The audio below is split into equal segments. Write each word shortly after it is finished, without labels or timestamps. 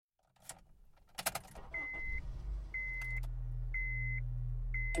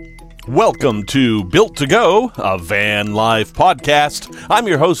Welcome to Built to Go, a van life podcast. I'm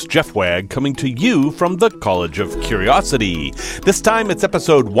your host, Jeff Wagg, coming to you from the College of Curiosity. This time it's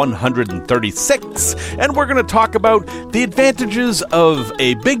episode 136, and we're going to talk about the advantages of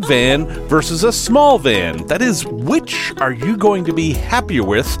a big van versus a small van. That is, which are you going to be happier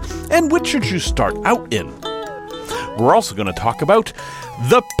with, and which should you start out in? We're also going to talk about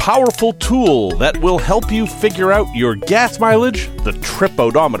the powerful tool that will help you figure out your gas mileage, the trip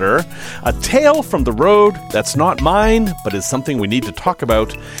odometer, a tale from the road that's not mine, but is something we need to talk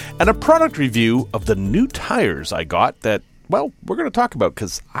about, and a product review of the new tires I got that, well, we're going to talk about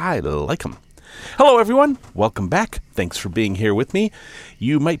because I like them. Hello, everyone. Welcome back. Thanks for being here with me.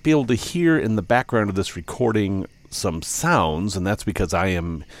 You might be able to hear in the background of this recording some sounds, and that's because I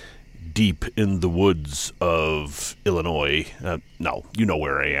am deep in the woods of Illinois. No, you know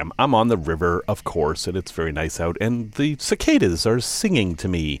where I am. I'm on the river, of course, and it's very nice out, and the cicadas are singing to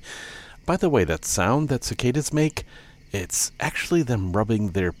me. By the way, that sound that cicadas make, it's actually them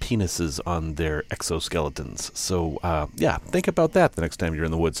rubbing their penises on their exoskeletons. So, think about that the next time you're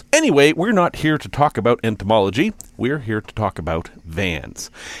in the woods. Anyway, we're not here to talk about entomology. We're here to talk about vans.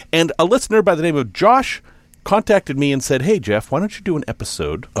 And a listener by the name of Josh contacted me and said, "Hey, Jeff, why don't you do an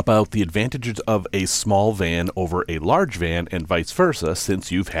episode about the advantages of a small van over a large van and vice versa,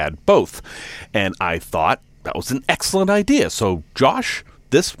 since you've had both?" And I thought that was an excellent idea. So, Josh,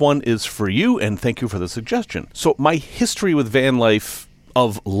 this one is for you, and thank you for the suggestion. So, my history with van life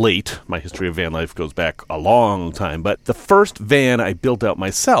of late, my history of van life goes back a long time, but the first van I built out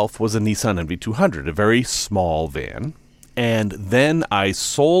myself was a Nissan NV200, a very small van. And then I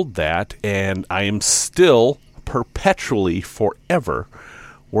sold that, and I am still perpetually, forever,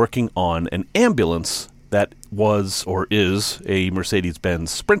 working on an ambulance that was or is a Mercedes-Benz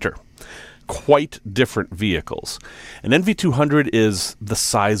Sprinter. Quite different vehicles. An NV200 is the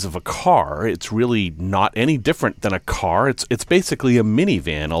size of a car. It's really not any different than a car. It's basically a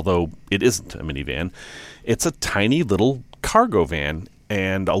minivan, although it isn't a minivan. It's a tiny little cargo van.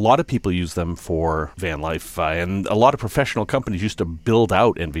 And a lot of people use them for van life, and a lot of professional companies used to build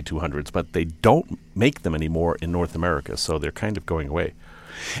out NV200s, but they don't make them anymore in North America, so they're kind of going away.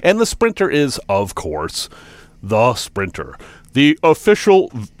 And the Sprinter is, of course, the Sprinter, the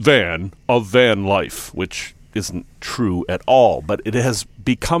official van of van life, which isn't true at all, but it has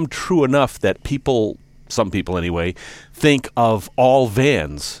become true enough that people, some people anyway, think of all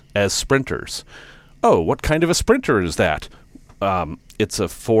vans as Sprinters. Oh, what kind of a Sprinter is that? It's a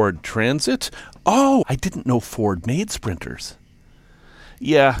Ford Transit. Oh, I didn't know Ford made Sprinters.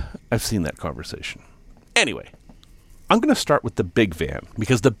 Yeah, I've seen that conversation. Anyway, I'm going to start with the big van,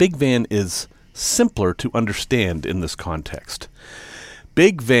 because the big van is simpler to understand in this context.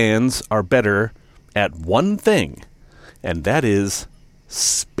 Big vans are better at one thing, and that is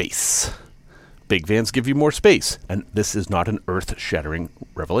space. Big vans give you more space, and this is not an earth-shattering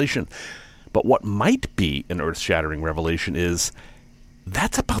revelation. But what might be an earth-shattering revelation is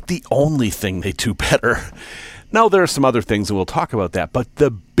that's about the only thing they do better. Now, there are some other things, and we'll talk about that, but the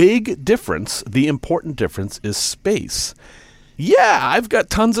big difference, the important difference, is space. Yeah, I've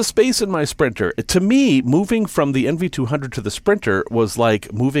got tons of space in my Sprinter. To me, moving from the NV200 to the Sprinter was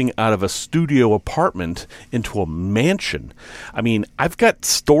like moving out of a studio apartment into a mansion. I mean, I've got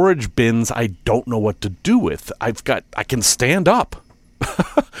storage bins I don't know what to do with. I can stand up.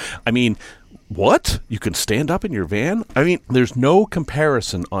 I mean, what? You can stand up in your van? I mean, there's no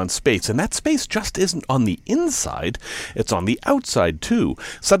comparison on space, and that space just isn't on the inside, it's on the outside too.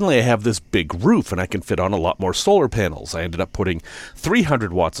 Suddenly I have this big roof, and I can fit on a lot more solar panels. I ended up putting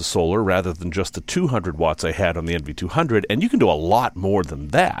 300 watts of solar rather than just the 200 watts I had on the NV200, and you can do a lot more than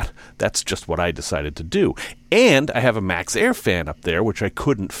that. That's just what I decided to do. And I have a Max Air fan up there, which I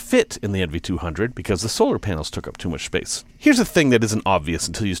couldn't fit in the NV200 because the solar panels took up too much space. Here's a thing that isn't obvious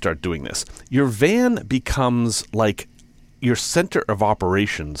until you start doing this. Your van becomes like your center of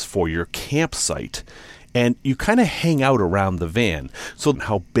operations for your campsite, and you kind of hang out around the van. So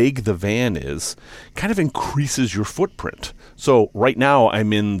how big the van is kind of increases your footprint. So right now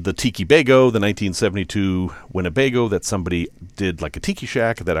I'm in the Tiki Bago, the 1972 Winnebago that somebody did like a tiki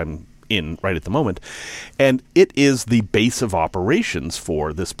shack that I'm in right at the moment, and it is the base of operations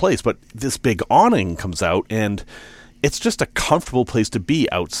for this place. But this big awning comes out, and it's just a comfortable place to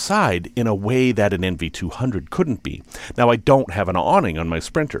be outside in a way that an NV200 couldn't be. Now, I don't have an awning on my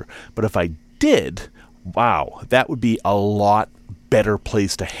Sprinter, but if I did, wow, that would be a lot better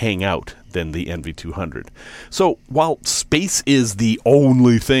place to hang out than the NV200. So while space is the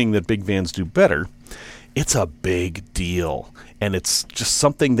only thing that big vans do better, it's a big deal, and it's just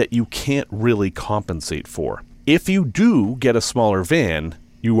something that you can't really compensate for. If you do get a smaller van,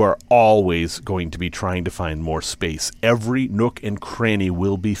 You are always going to be trying to find more space. Every nook and cranny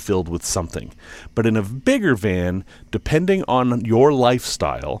will be filled with something. But in a bigger van, depending on your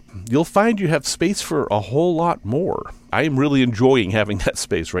lifestyle, you'll find you have space for a whole lot more. I am really enjoying having that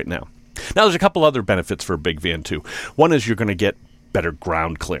space right now. Now, there's a couple other benefits for a big van, too. One is you're going to get better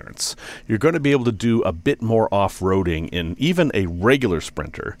ground clearance. You're going to be able to do a bit more off-roading in even a regular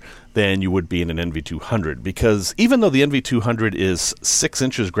Sprinter than you would be in an NV200, because even though the NV200 is 6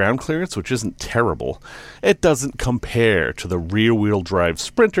 inches ground clearance, which isn't terrible, it doesn't compare to the rear-wheel drive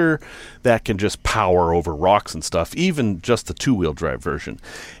Sprinter that can just power over rocks and stuff, even just the two-wheel drive version.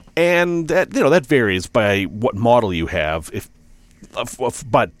 And that varies by what model you have.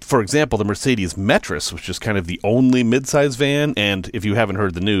 But, for example, the Mercedes Metris, which is kind of the only midsize van, and if you haven't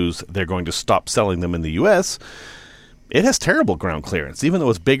heard the news, they're going to stop selling them in the U.S., it has terrible ground clearance. Even though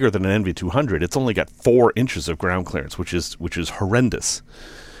it's bigger than an NV200, it's only got 4 inches of ground clearance, which is horrendous.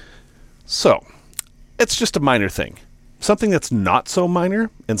 So, it's just a minor thing. Something that's not so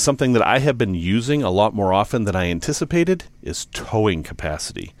minor, and something that I have been using a lot more often than I anticipated, is towing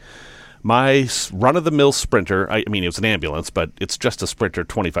capacity. My run-of-the-mill Sprinter, I mean, it was an ambulance, but it's just a Sprinter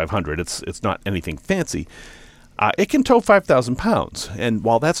 2500. It's not anything fancy. It can tow 5,000 pounds, and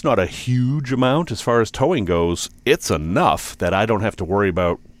while that's not a huge amount as far as towing goes, it's enough that I don't have to worry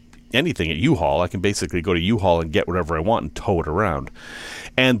about anything at U-Haul. I can basically go to U-Haul and get whatever I want and tow it around.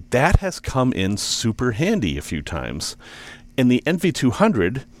 And that has come in super handy a few times. In the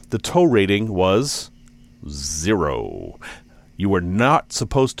NV200, the tow rating was 0. You were not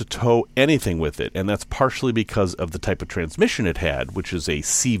supposed to tow anything with it, and that's partially because of the type of transmission it had, which is a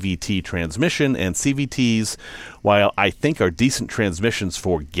CVT transmission, and CVTs, while I think are decent transmissions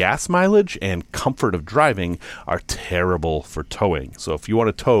for gas mileage and comfort of driving, are terrible for towing. So if you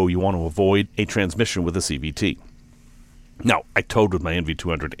want to tow, you want to avoid a transmission with a CVT. Now, I towed with my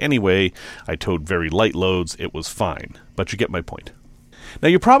NV200 anyway. I towed very light loads. It was fine, but you get my point. Now,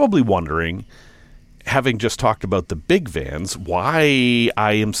 you're probably wondering, having just talked about the big vans, why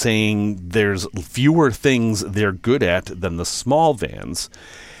I am saying there's fewer things they're good at than the small vans.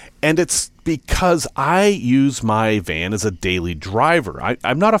 And it's because I use my van as a daily driver.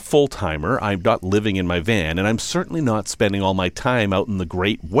 I'm not a full-timer. I'm not living in my van, and I'm certainly not spending all my time out in the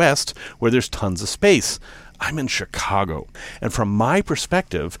Great West where there's tons of space. I'm in Chicago, and from my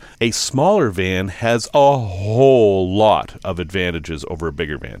perspective, a smaller van has a whole lot of advantages over a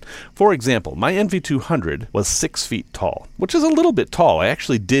bigger van. For example, my NV200 was 6 feet tall, which is a little bit tall. I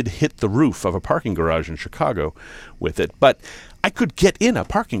actually did hit the roof of a parking garage in Chicago with it, but I could get in a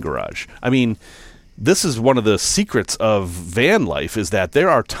parking garage. I mean, this is one of the secrets of van life, is that there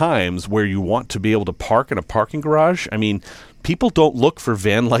are times where you want to be able to park in a parking garage. I mean, people don't look for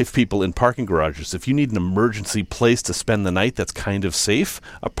van life people in parking garages. If you need an emergency place to spend the night that's kind of safe,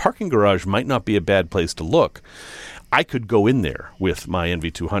 a parking garage might not be a bad place to look. I could go in there with my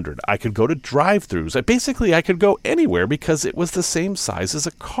NV200. I could go to drive-thrus. I could go anywhere because it was the same size as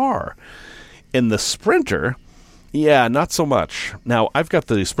a car. In the Sprinter, yeah, not so much. Now, I've got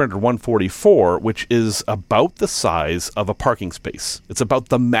the Sprinter 144, which is about the size of a parking space. It's about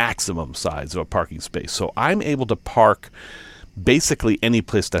the maximum size of a parking space. So I'm able to park basically any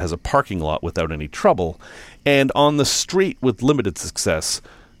place that has a parking lot without any trouble, and on the street with limited success.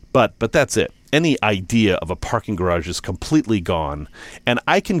 But that's it. Any idea of a parking garage is completely gone, and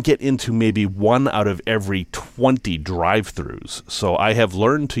I can get into maybe 1 out of every 20 drive-thrus. So I have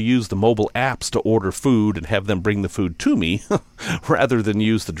learned to use the mobile apps to order food and have them bring the food to me rather than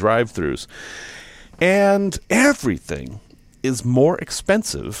use the drive-thrus. And everything is more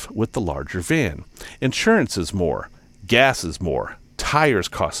expensive with the larger van. Insurance is more. Gas is more. Tires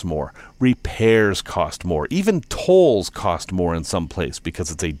cost more. Repairs cost more. Even tolls cost more in some place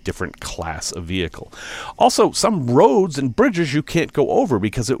because it's a different class of vehicle. Also, some roads and bridges you can't go over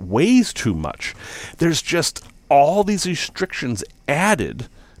because it weighs too much. There's just all these restrictions added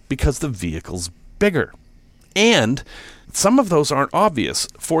because the vehicle's bigger. And some of those aren't obvious.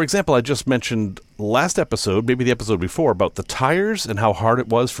 For example, I just mentioned last episode, maybe the episode before, about the tires and how hard it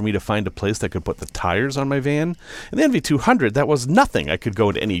was for me to find a place that could put the tires on my van. In the NV200, that was nothing. I could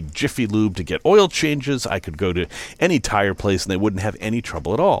go to any Jiffy Lube to get oil changes. I could go to any tire place and they wouldn't have any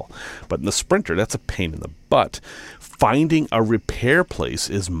trouble at all. But in the Sprinter, that's a pain in the butt. Finding a repair place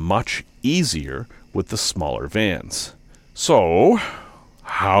is much easier with the smaller vans. So,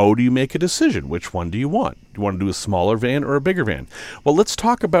 how do you make a decision? Which one do you want? Do you want to do a smaller van or a bigger van? Well, let's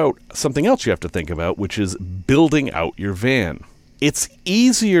talk about something else you have to think about, which is building out your van. It's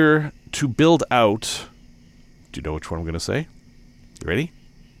easier to build out, do you know which one I'm going to say? You ready?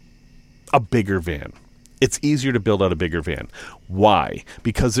 A bigger van. it's easier to build out a bigger van. Why?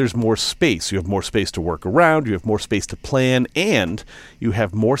 Because there's more space. You have more space to work around, you have more space to plan, and you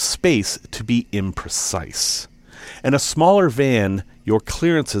have more space to be imprecise. In a smaller van, your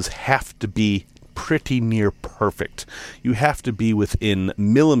clearances have to be pretty near perfect. You have to be within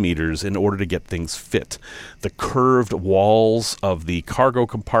millimeters in order to get things fit. The curved walls of the cargo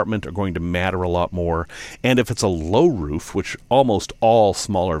compartment are going to matter a lot more. And if it's a low roof, which almost all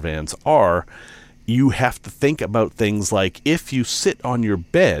smaller vans are, you have to think about things like, if you sit on your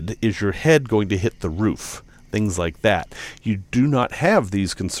bed, is your head going to hit the roof? Things like that. You do not have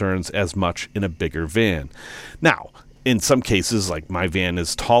these concerns as much in a bigger van. Now, in some cases, like my van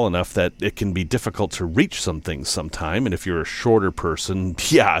is tall enough that it can be difficult to reach some things sometime. And if you're a shorter person,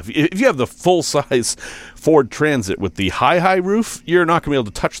 if you have the full-size Ford Transit with the high roof, you're not going to be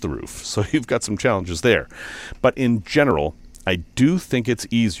able to touch the roof. So you've got some challenges there. But in general, I do think it's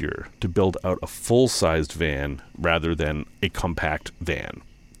easier to build out a full-sized van rather than a compact van.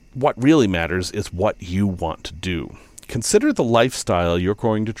 What really matters is what you want to do. Consider the lifestyle you're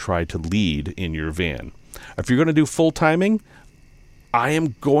going to try to lead in your van. If you're going to do full timing, I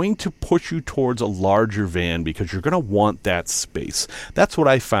am going to push you towards a larger van because you're going to want that space. That's what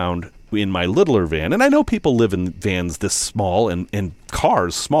I found in my littler van. And I know people live in vans this small and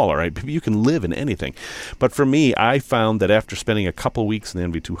cars smaller, right? You can live in anything. But for me, I found that after spending a couple weeks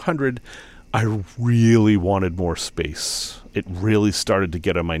in the NV200, I really wanted more space. It really started to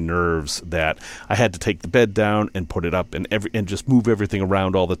get on my nerves that I had to take the bed down and put it up and just move everything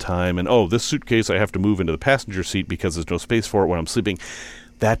around all the time. And, this suitcase I have to move into the passenger seat because there's no space for it when I'm sleeping.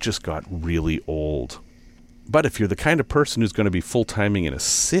 That just got really old. But if you're the kind of person who's going to be full-timing in a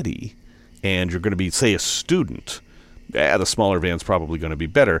city and you're going to be, say, a student, the smaller van's probably going to be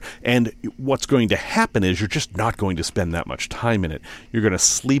better. And what's going to happen is you're just not going to spend that much time in it. You're going to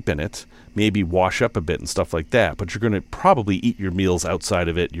sleep in it, maybe wash up a bit and stuff like that, but you're going to probably eat your meals outside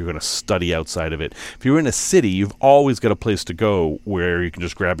of it. You're going to study outside of it. If you're in a city, you've always got a place to go where you can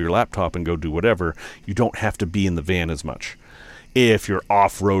just grab your laptop and go do whatever. You don't have to be in the van as much. If you're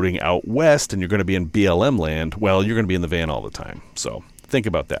off-roading out west and you're going to be in BLM land, well, you're going to be in the van all the time. So think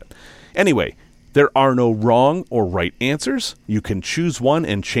about that. Anyway, there are no wrong or right answers. You can choose one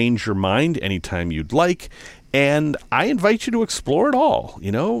and change your mind anytime you'd like. And I invite you to explore it all.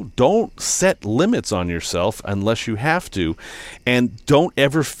 Don't set limits on yourself unless you have to. And don't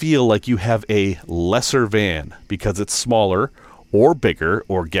ever feel like you have a lesser van because it's smaller or bigger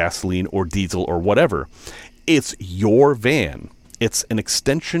or gasoline or diesel or whatever. It's your van. It's an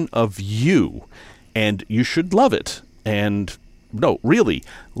extension of you. And you should love it. And no, really,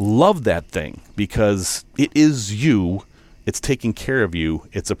 love that thing because it is you. It's taking care of you.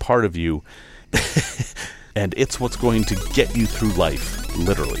 It's a part of you. And it's what's going to get you through life,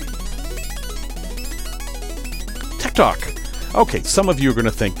 literally. Tech Talk. Okay, some of you are going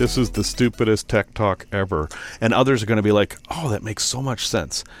to think this is the stupidest Tech Talk ever. And others are going to be like, oh, that makes so much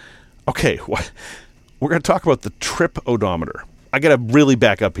sense. Okay, we're going to talk about the trip odometer. I got to really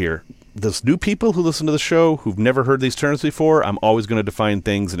back up here. There's new people who listen to the show who've never heard these terms before. I'm always going to define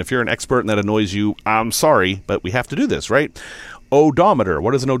things. And if you're an expert and that annoys you, I'm sorry, but we have to do this, right? Odometer.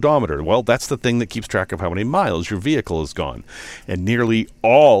 What is an odometer? Well, that's the thing that keeps track of how many miles your vehicle has gone. And nearly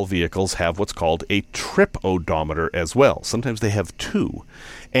all vehicles have what's called a trip odometer as well. Sometimes they have two.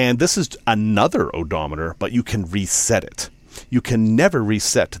 And this is another odometer, but you can reset it. You can never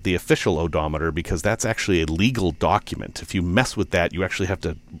reset the official odometer because that's actually a legal document. If you mess with that, you actually have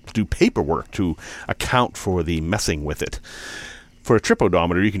to do paperwork to account for the messing with it. For a trip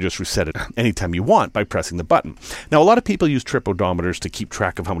odometer, you can just reset it anytime you want by pressing the button. Now, a lot of people use trip odometers to keep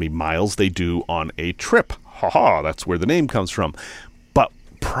track of how many miles they do on a trip. That's where the name comes from. But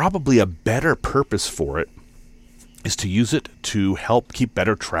probably a better purpose for it is to use it to help keep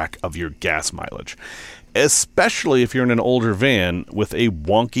better track of your gas mileage, especially if you're in an older van with a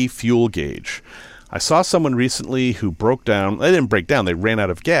wonky fuel gauge. I saw someone recently who broke down. They didn't break down. They ran out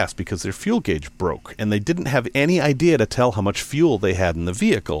of gas because their fuel gauge broke, and they didn't have any idea to tell how much fuel they had in the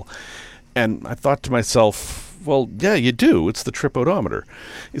vehicle. And I thought to myself, well, yeah, you do. It's the trip odometer.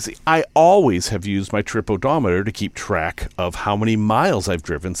 You see, I always have used my trip odometer to keep track of how many miles I've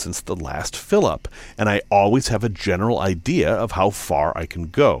driven since the last fill-up, and I always have a general idea of how far I can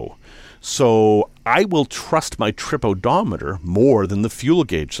go. So I will trust my trip odometer more than the fuel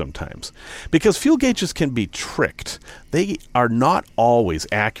gauge sometimes, because fuel gauges can be tricked. They are not always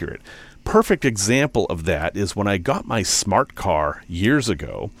accurate. Perfect example of that is when I got my smart car years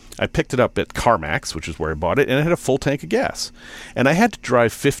ago. I picked it up at CarMax, which is where I bought it, and it had a full tank of gas. And I had to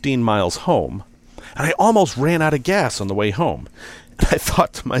drive 15 miles home, and I almost ran out of gas on the way home. I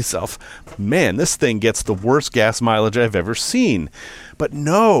thought to myself, man, this thing gets the worst gas mileage I've ever seen. But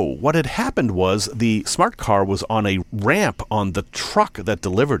no, what had happened was the smart car was on a ramp on the truck that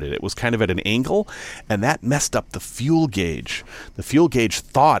delivered it. It was kind of at an angle, and that messed up the fuel gauge. The fuel gauge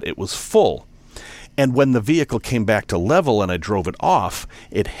thought it was full. And when the vehicle came back to level and I drove it off,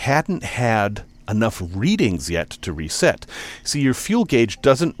 it hadn't had enough readings yet to reset. See, your fuel gauge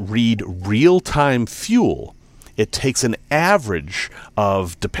doesn't read real-time fuel. It takes an average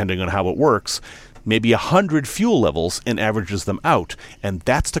of, depending on how it works, maybe 100 fuel levels and averages them out, and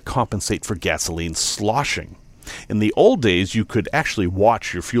that's to compensate for gasoline sloshing. In the old days, you could actually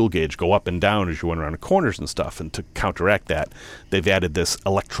watch your fuel gauge go up and down as you went around corners and stuff, and to counteract that, they've added this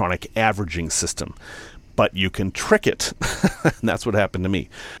electronic averaging system. But you can trick it, and that's what happened to me.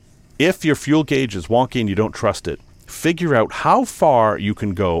 If your fuel gauge is wonky and you don't trust it, figure out how far you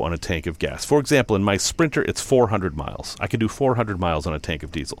can go on a tank of gas. For example, in my Sprinter, it's 400 miles. I can do 400 miles on a tank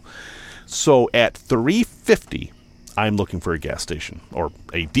of diesel. So at 350, I'm looking for a gas station, or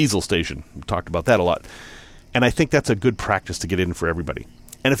a diesel station. We've talked about that a lot. And I think that's a good practice to get in for everybody.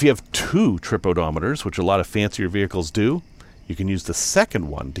 And if you have 2 trip odometers, which a lot of fancier vehicles do, you can use the second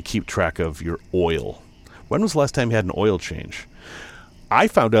one to keep track of your oil. When was the last time you had an oil change? I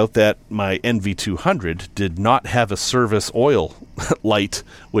found out that my NV200 did not have a service oil light,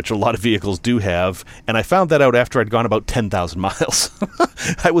 which a lot of vehicles do have, and I found that out after I'd gone about 10,000 miles.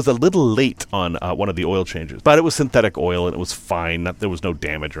 I was a little late on one of the oil changes, but it was synthetic oil and it was fine. There was no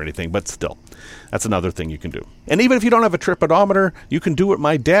damage or anything, but still, that's another thing you can do. And even if you don't have a trip odometer, you can do what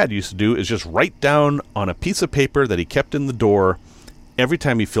my dad used to do, is just write down on a piece of paper that he kept in the door every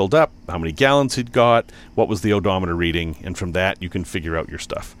time he filled up, how many gallons he'd got, what was the odometer reading, and from that you can figure out your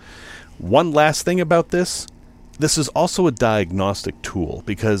stuff. One last thing about this is also a diagnostic tool,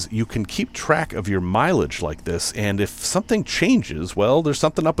 because you can keep track of your mileage like this, and if something changes, well, there's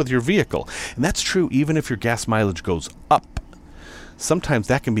something up with your vehicle. And that's true even if your gas mileage goes up. Sometimes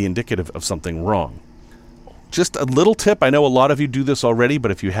that can be indicative of something wrong. Just a little tip, I know a lot of you do this already,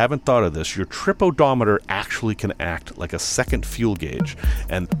 but if you haven't thought of this, your trip odometer actually can act like a second fuel gauge,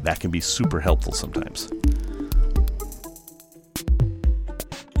 and that can be super helpful sometimes.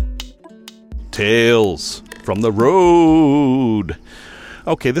 Tales from the road.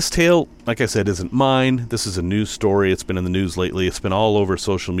 Okay, this tale, like I said, isn't mine. This is a news story. It's been in the news lately. It's been all over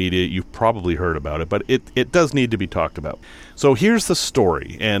social media. You've probably heard about it, but it does need to be talked about. So here's the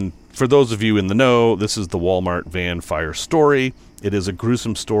story, and for those of you in the know, this is the Walmart van fire story. It is a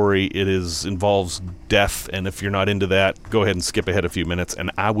gruesome story. It involves death, and if you're not into that, go ahead and skip ahead a few minutes,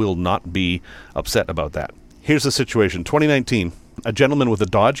 and I will not be upset about that. Here's the situation. 2019. A gentleman with a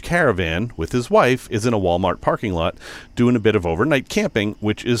Dodge Caravan with his wife is in a Walmart parking lot doing a bit of overnight camping,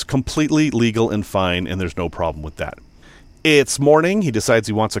 which is completely legal and fine, and there's no problem with that. It's morning. He decides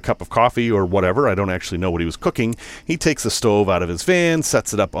he wants a cup of coffee or whatever. I don't actually know what he was cooking. He takes the stove out of his van,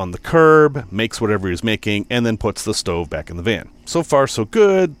 sets it up on the curb, makes whatever he's making, and then puts the stove back in the van. So far, so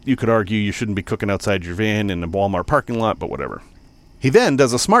good. You could argue you shouldn't be cooking outside your van in a Walmart parking lot, but whatever. He then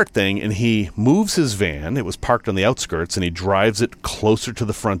does a smart thing, and he moves his van. It was parked on the outskirts, and he drives it closer to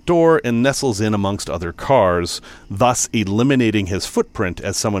the front door and nestles in amongst other cars, thus eliminating his footprint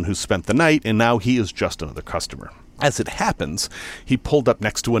as someone who spent the night, and now he is just another customer. As it happens, he pulled up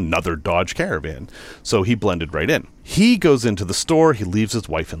next to another Dodge Caravan, so he blended right in. He goes into the store. He leaves his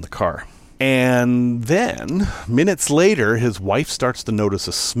wife in the car. And then, minutes later, his wife starts to notice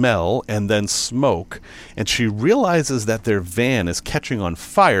a smell and then smoke, and she realizes that their van is catching on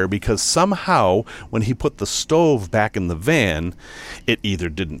fire because somehow, when he put the stove back in the van, it either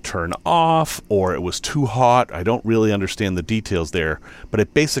didn't turn off or it was too hot. I don't really understand the details there, but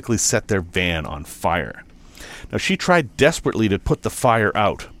it basically set their van on fire. Now, she tried desperately to put the fire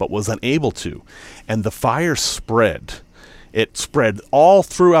out, but was unable to, and the fire spread. It spread all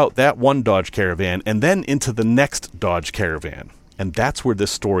throughout that one Dodge Caravan and then into the next Dodge Caravan. And that's where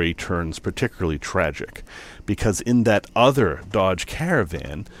this story turns particularly tragic, because in that other Dodge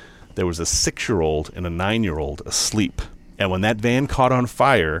Caravan, there was a 6-year-old and a 9-year-old asleep. And when that van caught on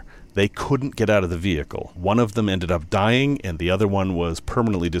fire, they couldn't get out of the vehicle. One of them ended up dying, and the other one was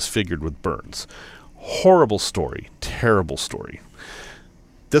permanently disfigured with burns. Horrible story. Terrible story.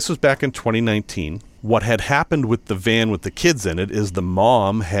 This was back in 2019. What had happened with the van with the kids in it is the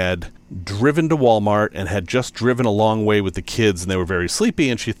mom had driven to Walmart and had just driven a long way with the kids, and they were very sleepy,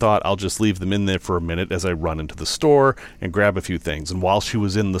 and she thought, I'll just leave them in there for a minute as I run into the store and grab a few things. And while she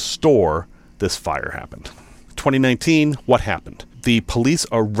was in the store, this fire happened. 2019, what happened? the police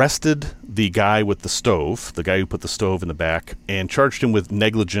arrested the guy with the stove, the guy who put the stove in the back, and charged him with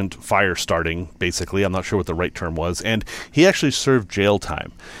negligent fire starting, basically. I'm not sure what the right term was. And he actually served jail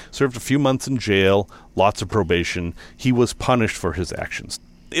time. Served a few months in jail, lots of probation. He was punished for his actions.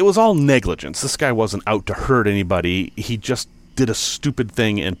 It was all negligence. This guy wasn't out to hurt anybody. He just did a stupid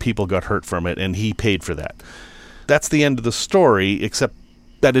thing and people got hurt from it, and he paid for that. That's the end of the story, except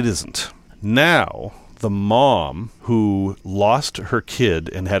that it isn't. Now, the mom who lost her kid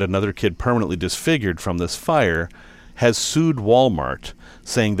and had another kid permanently disfigured from this fire has sued Walmart,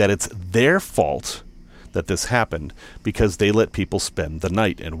 saying that it's their fault that this happened because they let people spend the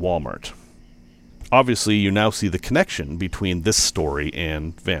night in Walmart. Obviously, you now see the connection between this story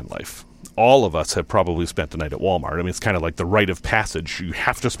and van life. All of us have probably spent a night at Walmart. I mean, it's kind of like the rite of passage. You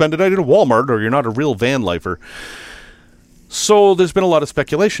have to spend a night at a Walmart or you're not a real van lifer. So there's been a lot of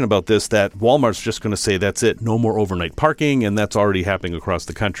speculation about this, that Walmart's just going to say that's it, no more overnight parking, and that's already happening across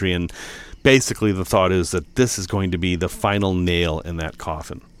the country. And basically the thought is that this is going to be the final nail in that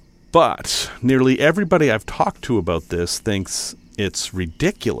coffin. But nearly everybody I've talked to about this thinks it's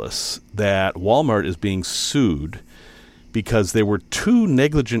ridiculous that Walmart is being sued because there were two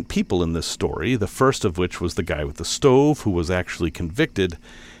negligent people in this story, the first of which was the guy with the stove who was actually convicted,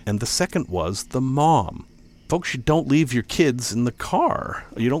 and the second was the mom. Folks, you don't leave your kids in the car.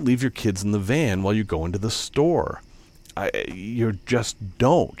 You don't leave your kids in the van while you go into the store. You just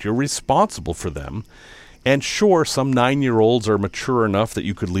don't. You're responsible for them. And sure, some 9-year-olds are mature enough that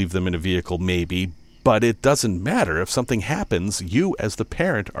you could leave them in a vehicle maybe, but it doesn't matter. If something happens, you as the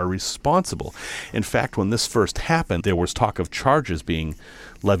parent are responsible. In fact, when this first happened, there was talk of charges being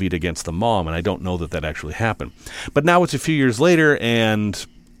levied against the mom, and I don't know that actually happened. But now it's a few years later, and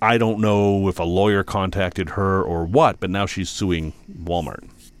I don't know if a lawyer contacted her or what, but now she's suing Walmart.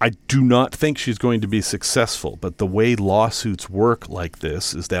 I do not think she's going to be successful, but the way lawsuits work like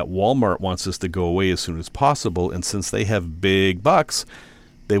this is that Walmart wants this to go away as soon as possible, and since they have big bucks,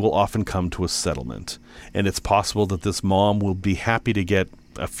 they will often come to a settlement. And it's possible that this mom will be happy to get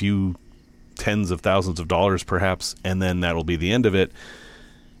a few tens of thousands of dollars perhaps, and then that'll be the end of it,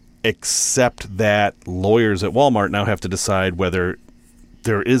 except that lawyers at Walmart now have to decide whether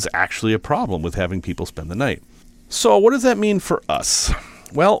there is actually a problem with having people spend the night. So what does that mean for us?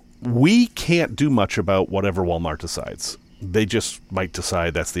 Well, we can't do much about whatever Walmart decides. They just might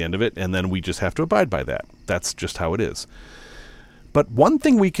decide that's the end of it, and then we just have to abide by that. That's just how it is. But one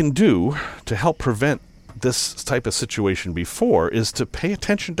thing we can do to help prevent this type of situation before is to pay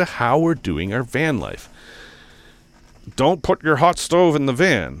attention to how we're doing our van life. Don't put your hot stove in the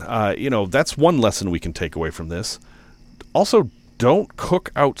van. That's one lesson we can take away from this. Also, don't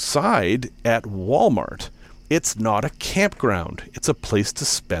cook outside at Walmart. It's not a campground. It's a place to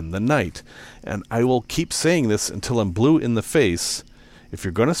spend the night. And I will keep saying this until I'm blue in the face. If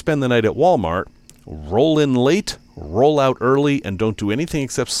you're going to spend the night at Walmart, roll in late, roll out early, and don't do anything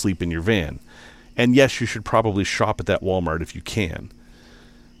except sleep in your van. And yes, you should probably shop at that Walmart if you can.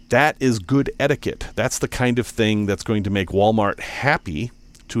 That is good etiquette. That's the kind of thing that's going to make Walmart happy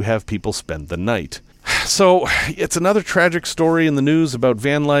to have people spend the night. So it's another tragic story in the news about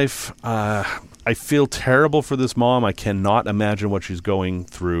van life. I feel terrible for this mom. I cannot imagine what she's going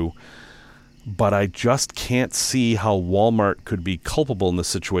through. But I just can't see how Walmart could be culpable in this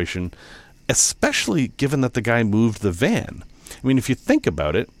situation, especially given that the guy moved the van. I mean, if you think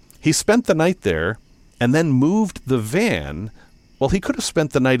about it, he spent the night there and then moved the van. Well, he could have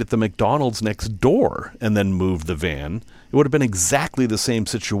spent the night at the McDonald's next door and then moved the van. It would have been exactly the same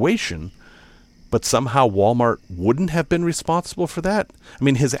situation. But somehow Walmart wouldn't have been responsible for that? I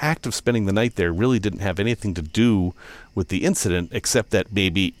mean, his act of spending the night there really didn't have anything to do with the incident, except that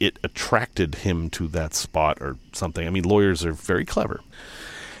maybe it attracted him to that spot or something. I mean, lawyers are very clever.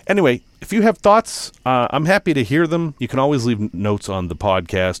 Anyway, if you have thoughts, I'm happy to hear them. You can always leave notes on the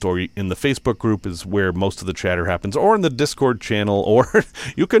podcast, or in the Facebook group is where most of the chatter happens, or in the Discord channel, or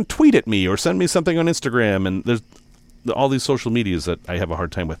you can tweet at me or send me something on Instagram, and there's all these social medias that I have a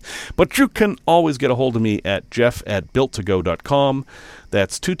hard time with. But you can always get a hold of me at jeff@builttogo.com.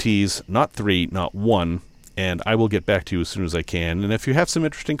 That's 2 T's, not 3, not 1. And I will get back to you as soon as I can. And if you have some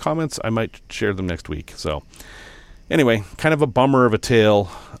interesting comments, I might share them next week. So anyway, kind of a bummer of a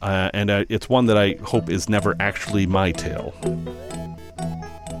tale. And it's one that I hope is never actually my tale.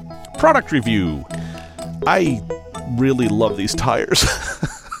 Product review. I really love these tires.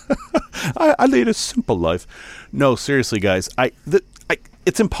 I lead a simple life. No, seriously, guys.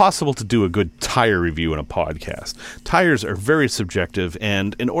 It's impossible to do a good tire review in a podcast. Tires are very subjective,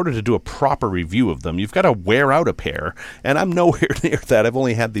 and in order to do a proper review of them, you've got to wear out a pair, and I'm nowhere near that. I've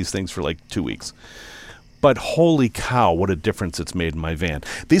only had these things for like 2 weeks. But holy cow, what a difference it's made in my van.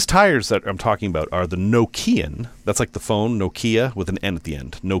 These tires that I'm talking about are the Nokian, that's like the phone, Nokia with an N at the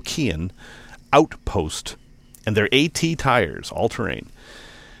end, Nokian Outpost. And they're AT tires, all-terrain.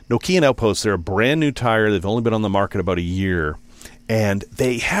 Nokian Outpost, they're a brand new tire. They've only been on the market about a year. And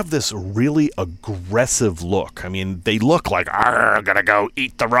they have this really aggressive look. I mean, they look like, I'm going to go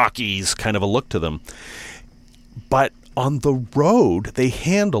eat the Rockies kind of a look to them. But on the road, they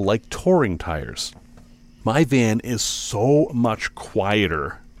handle like touring tires. My van is so much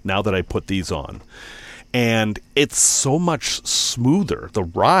quieter now that I put these on. And it's so much smoother. The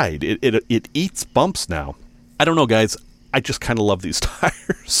ride, it eats bumps now. I don't know, guys. I just kind of love these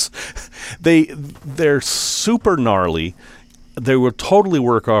tires. They're super gnarly. They will totally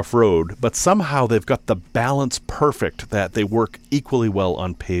work off-road, but somehow they've got the balance perfect that they work equally well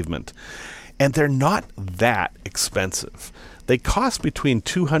on pavement. And they're not that expensive. They cost between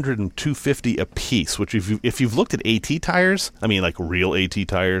 $200 and $250 a piece, which if you've looked at AT tires, I mean like real AT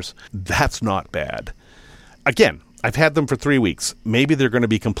tires, that's not bad. Again, I've had them for 3 weeks. Maybe they're going to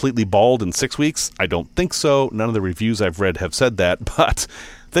be completely bald in 6 weeks. I don't think so. None of the reviews I've read have said that, but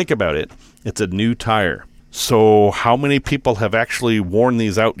think about it. It's a new tire. So how many people have actually worn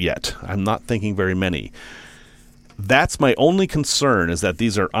these out yet? I'm not thinking very many. That's my only concern, is that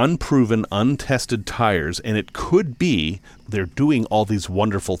these are unproven, untested tires, and it could be they're doing all these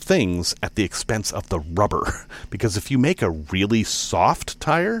wonderful things at the expense of the rubber. Because if you make a really soft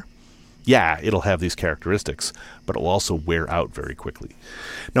tire, yeah, it'll have these characteristics, but it'll also wear out very quickly.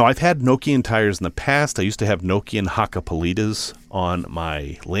 Now, I've had Nokian tires in the past. I used to have Nokian Hakkapeliittas on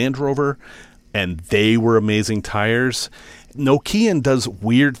my Land Rover, and they were amazing tires. Nokian does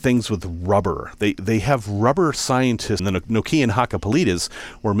weird things with rubber. They have rubber scientists. And the Nokian Hakkapeliittas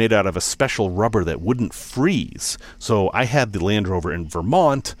were made out of a special rubber that wouldn't freeze. So I had the Land Rover in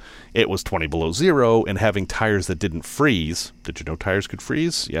Vermont. It was 20 below zero, and having tires that didn't freeze. Did you know tires could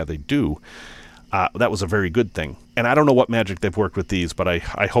freeze? Yeah, they do. That was a very good thing. And I don't know what magic they've worked with these, but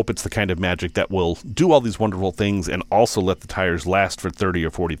I hope it's the kind of magic that will do all these wonderful things and also let the tires last for 30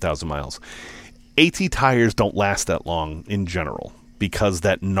 or 40,000 miles. AT tires don't last that long in general because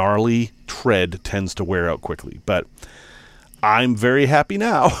that gnarly tread tends to wear out quickly. But I'm very happy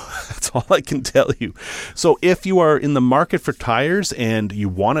now. That's all I can tell you. So if you are in the market for tires and you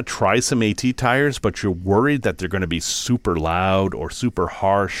want to try some AT tires, but you're worried that they're going to be super loud or super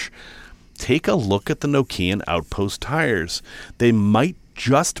harsh, take a look at the Nokian Outpost tires. They might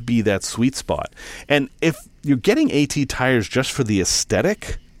just be that sweet spot. And if you're getting AT tires just for the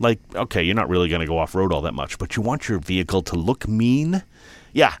aesthetic, like, okay, you're not really going to go off-road all that much, but you want your vehicle to look mean?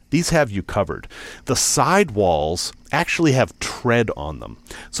 Yeah, these have you covered. The sidewalls actually have tread on them,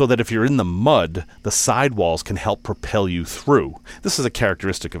 so that if you're in the mud, the sidewalls can help propel you through. This is a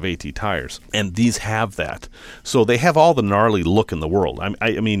characteristic of AT tires, and these have that. So they have all the gnarly look in the world.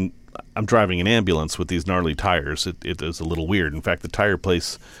 I mean, I'm driving an ambulance with these gnarly tires. It is a little weird. In fact, the tire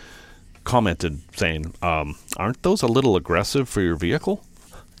place commented saying, aren't those a little aggressive for your vehicle?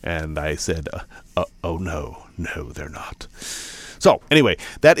 And I said, oh, no, they're not. So, anyway,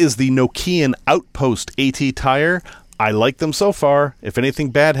 that is the Nokian Outpost AT tire. I like them so far. If anything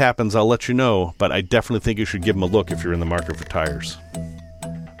bad happens, I'll let you know. But I definitely think you should give them a look if you're in the market for tires.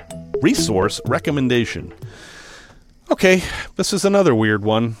 Resource recommendation. Okay, this is another weird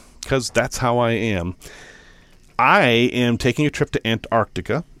one, because that's how I am. I am taking a trip to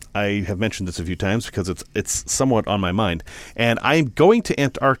Antarctica. I have mentioned this a few times because it's somewhat on my mind. And I'm going to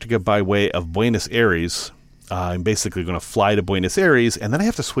Antarctica by way of Buenos Aires. I'm basically going to fly to Buenos Aires, and then I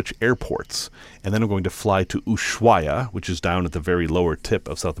have to switch airports. And then I'm going to fly to Ushuaia, which is down at the very lower tip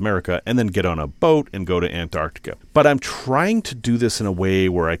of South America, and then get on a boat and go to Antarctica. But I'm trying to do this in a way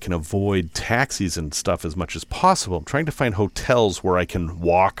where I can avoid taxis and stuff as much as possible. I'm trying to find hotels where I can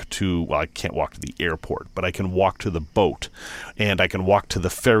walk to, well, I can't walk to the airport, but I can walk to the boat. And I can walk to the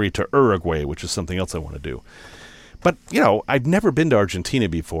ferry to Uruguay, which is something else I want to do. But, I've never been to Argentina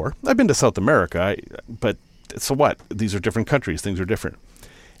before. I've been to South America, but so what? These are different countries. Things are different.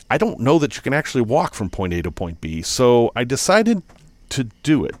 I don't know that you can actually walk from point A to point B, so I decided to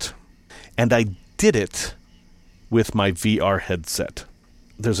do it. And I did it with my VR headset.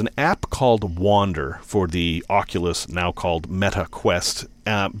 There's an app called Wander for the Oculus, now called Meta Quest,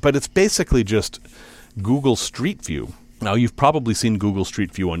 but it's basically just Google Street View. Now, you've probably seen Google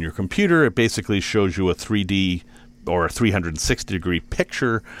Street View on your computer. It basically shows you a 3D or a 360-degree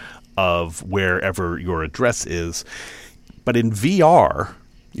picture of wherever your address is. But in VR,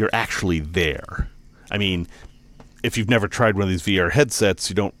 you're actually there. I mean, if you've never tried one of these VR headsets,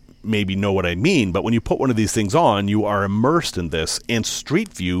 you don't maybe know what I mean, but when you put one of these things on, you are immersed in this, and Street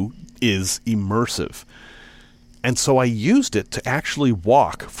View is immersive. And so I used it to actually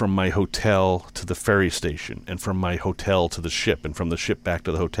walk from my hotel to the ferry station, and from my hotel to the ship, and from the ship back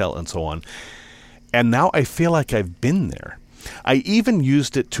to the hotel, and so on. And now I feel like I've been there. I even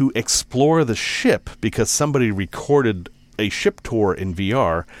used it to explore the ship because somebody recorded a ship tour in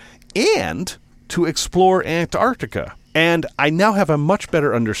VR, and to explore Antarctica. And I now have a much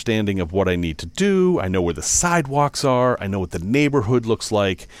better understanding of what I need to do. I know where the sidewalks are. I know what the neighborhood looks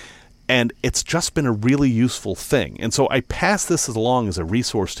like. And it's just been a really useful thing. And so I pass this along as a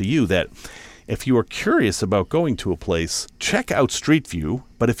resource to you that if you are curious about going to a place, check out Street View.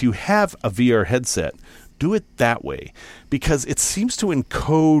 But if you have a VR headset, do it that way, because it seems to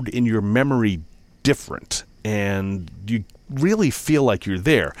encode in your memory different, and you really feel like you're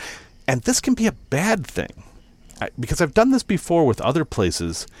there. And this can be a bad thing, because I've done this before with other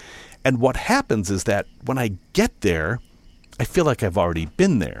places, and what happens is that when I get there, I feel like I've already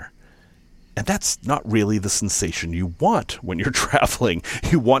been there. And that's not really the sensation you want when you're traveling.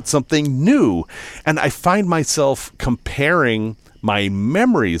 You want something new. And I find myself comparing my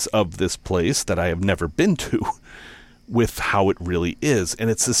memories of this place that I have never been to with how it really is. And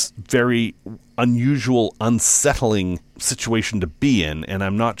it's this very unusual, unsettling situation to be in, and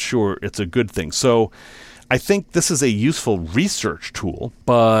I'm not sure it's a good thing. So I think this is a useful research tool,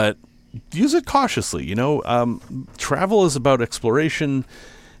 but use it cautiously. Travel is about exploration,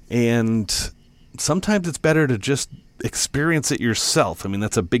 and sometimes it's better to just experience it yourself. I mean,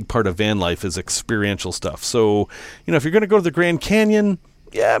 that's a big part of van life, is experiential stuff. So, if you're going to go to the Grand Canyon,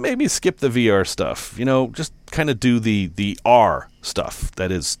 yeah, maybe skip the VR stuff. Just kind of do the R stuff,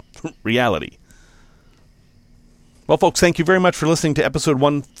 that is reality. Well, folks, thank you very much for listening to episode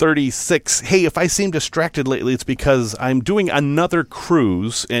 136. Hey, if I seem distracted lately, it's because I'm doing another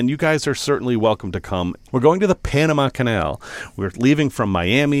cruise, and you guys are certainly welcome to come. We're going to the Panama Canal. We're leaving from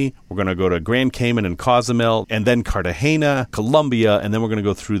Miami. We're going to go to Grand Cayman and Cozumel, and then Cartagena, Colombia, and then we're going to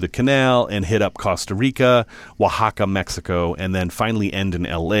go through the canal and hit up Costa Rica, Oaxaca, Mexico, and then finally end in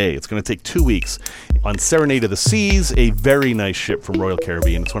LA. It's going to take 2 weeks on Serenade of the Seas, a very nice ship from Royal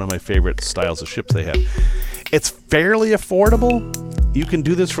Caribbean. It's one of my favorite styles of ships they have. It's fairly affordable. You can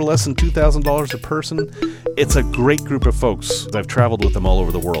do this for less than $2,000 a person. It's a great group of folks. I've traveled with them all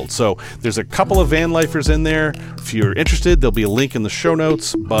over the world. So there's a couple of van lifers in there. If you're interested, there'll be a link in the show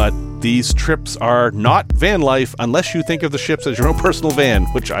notes. But these trips are not van life unless you think of the ships as your own personal van,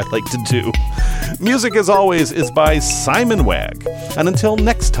 which I like to do. Music, as always, is by Simon Wagg. And until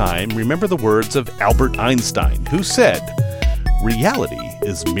next time, remember the words of Albert Einstein, who said, "Reality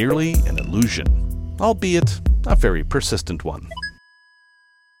is merely an illusion, albeit a very persistent one."